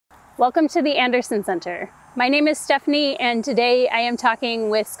Welcome to the Anderson Center. My name is Stephanie, and today I am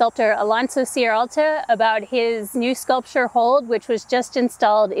talking with sculptor Alonso Sierralta about his new sculpture hold, which was just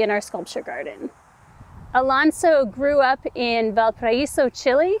installed in our sculpture garden. Alonso grew up in Valparaiso,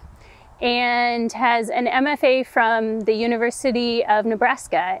 Chile, and has an MFA from the University of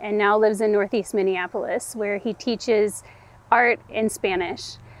Nebraska, and now lives in Northeast Minneapolis, where he teaches art in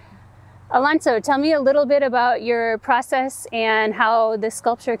Spanish. Alonso, tell me a little bit about your process and how this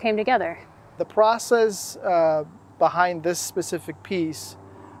sculpture came together. The process behind this specific piece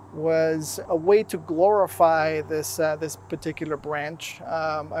was a way to glorify this particular branch.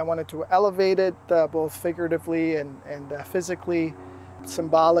 I wanted to elevate it both figuratively and physically,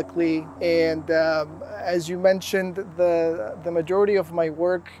 symbolically. And as you mentioned, the majority of my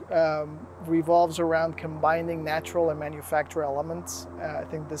work revolves around combining natural and manufactured elements. I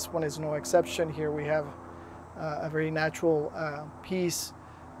think this one is no exception. Here we have a very natural piece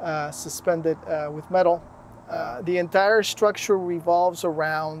suspended with metal. The entire structure revolves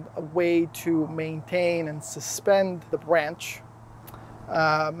around a way to maintain and suspend the branch.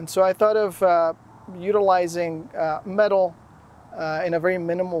 And so I thought of utilizing metal in a very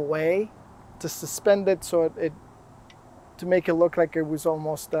minimal way to suspend it, so to make it look like it was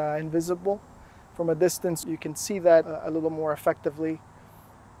almost invisible. From a distance, you can see that a little more effectively.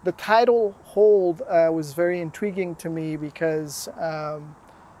 The title hold was very intriguing to me because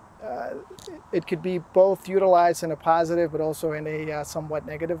it could be both utilized in a positive but also in a somewhat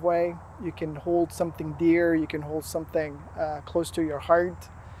negative way. You can hold something dear, you can hold something close to your heart,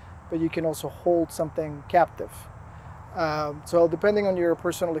 but you can also hold something captive. So depending on your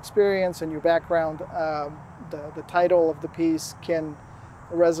personal experience and your background, the title of the piece can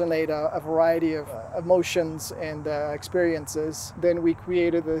resonate a variety of emotions and experiences. Then we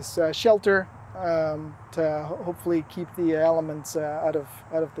created this shelter to hopefully keep the elements out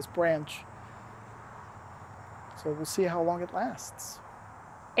of this branch. So we'll see how long it lasts.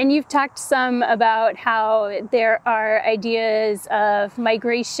 And you've talked some about how there are ideas of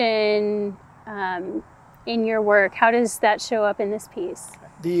migration in your work. How does that show up in this piece?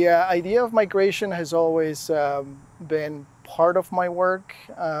 The idea of migration has always been part of my work.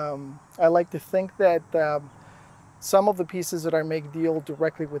 I like to think that some of the pieces that I make deal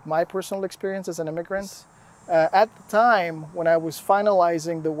directly with my personal experience as an immigrant. At the time when I was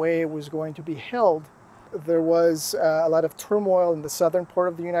finalizing the way it was going to be held, there was a lot of turmoil in the southern part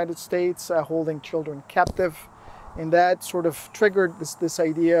of the United States, holding children captive, and that sort of triggered this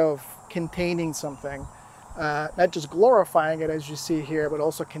idea of containing something. Not just glorifying it as you see here, but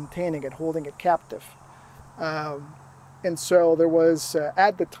also containing it, holding it captive. And so there was,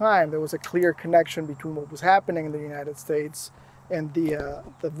 at the time, there was a clear connection between what was happening in the United States and the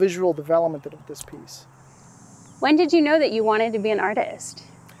visual development of this piece. When did you know that you wanted to be an artist?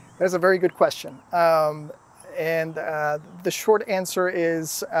 That's a very good question. And the short answer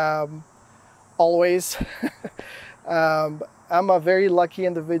is always. I'm a very lucky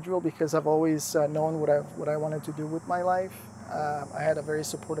individual because I've always known what I wanted to do with my life. I had a very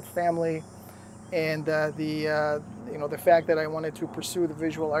supportive family, and the fact that I wanted to pursue the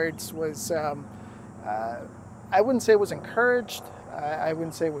visual arts was I wouldn't say it was encouraged. I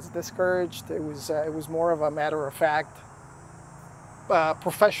wouldn't say it was discouraged. It was more of a matter of fact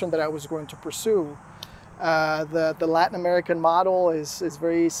profession that I was going to pursue. The Latin American model is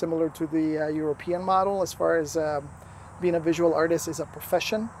very similar to the European model as far as being a visual artist is a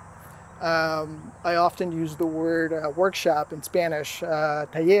profession. I often use the word workshop in Spanish,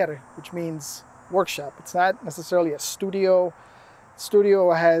 taller, which means workshop. It's not necessarily a studio.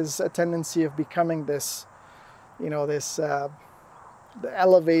 Studio has a tendency of becoming this, this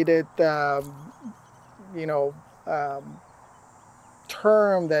elevated,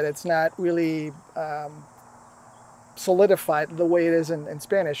 term that it's not really solidified the way it is in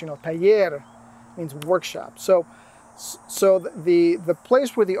Spanish. Taller means workshop. So the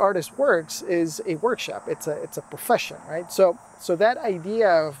place where the artist works is a workshop. It's a profession, right? So that idea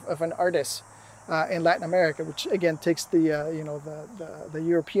of an artist in Latin America, which again takes the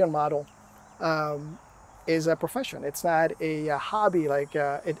European model, is a profession. It's not a hobby like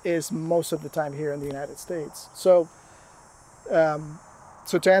it is most of the time here in the United States. So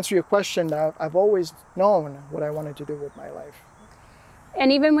to answer your question, I've always known what I wanted to do with my life. And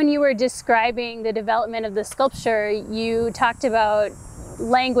even when you were describing the development of the sculpture, you talked about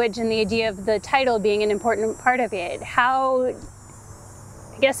language and the idea of the title being an important part of it. I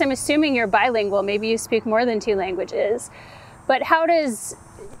guess I'm assuming you're bilingual, maybe you speak more than 2 languages, but how does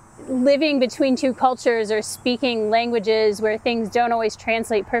living between 2 cultures or speaking languages where things don't always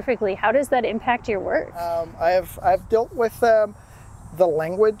translate perfectly, how does that impact your work? I've dealt with the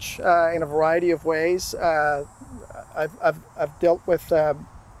language in a variety of ways. I've dealt with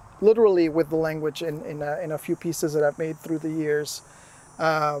literally with the language in a few pieces that I've made through the years.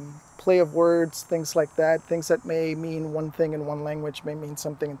 Play of words, things like that. Things that may mean one thing in one language may mean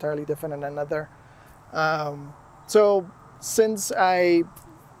something entirely different in another. So since I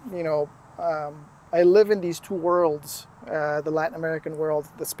live in these two worlds, the Latin American world,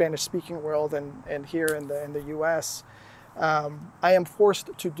 the Spanish-speaking world, and here in the U.S., I am forced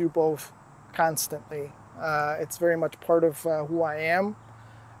to do both constantly. It's very much part of who I am.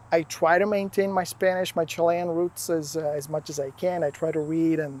 I try to maintain my Spanish, my Chilean roots as much as I can. I try to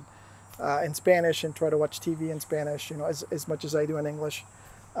read in Spanish and try to watch TV in Spanish, as much as I do in English.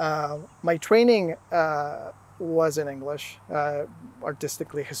 My training was in English,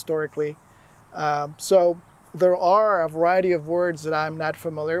 artistically, historically. So there are a variety of words that I'm not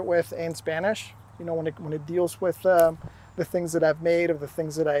familiar with in Spanish. When it deals with the things that I've made or the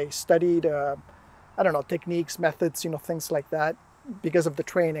things that I studied, I don't know, techniques, methods, things like that, because of the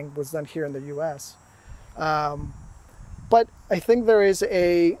training was done here in the U.S. But I think there is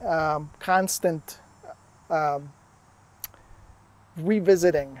a constant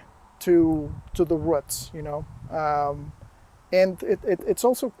revisiting to the roots, and it's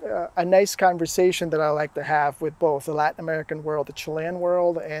also a nice conversation that I like to have with both the Latin American world, the Chilean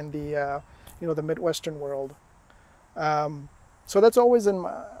world, and the the Midwestern world. So that's always in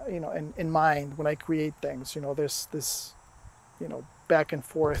in mind when I create things. There's this back and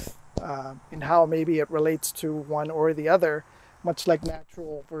forth in how maybe it relates to one or the other, much like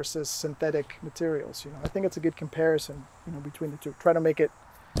natural versus synthetic materials. I think it's a good comparison between the two. Try to make it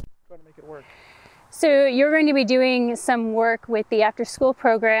work. So you're going to be doing some work with the after-school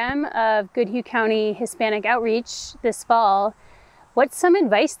program of Goodhue County Hispanic Outreach this fall. What's some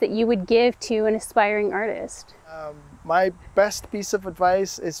advice that you would give to an aspiring artist? My best piece of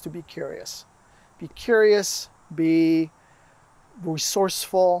advice is to be curious. Be curious, be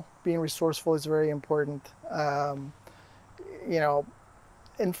resourceful. Being resourceful is very important.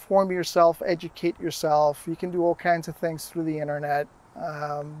 Inform yourself, educate yourself. You can do all kinds of things through the internet.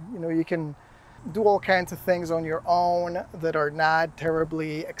 You can do all kinds of things on your own that are not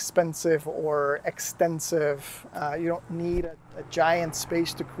terribly expensive or extensive. You don't need a giant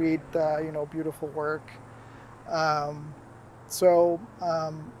space to create beautiful work. So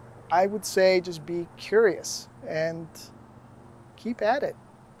I would say just be curious and keep at it.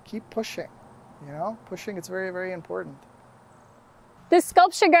 Keep pushing. Pushing is very, very important. The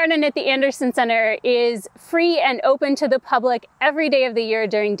Sculpture Garden at the Anderson Center is free and open to the public every day of the year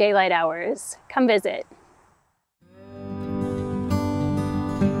during daylight hours. Come visit.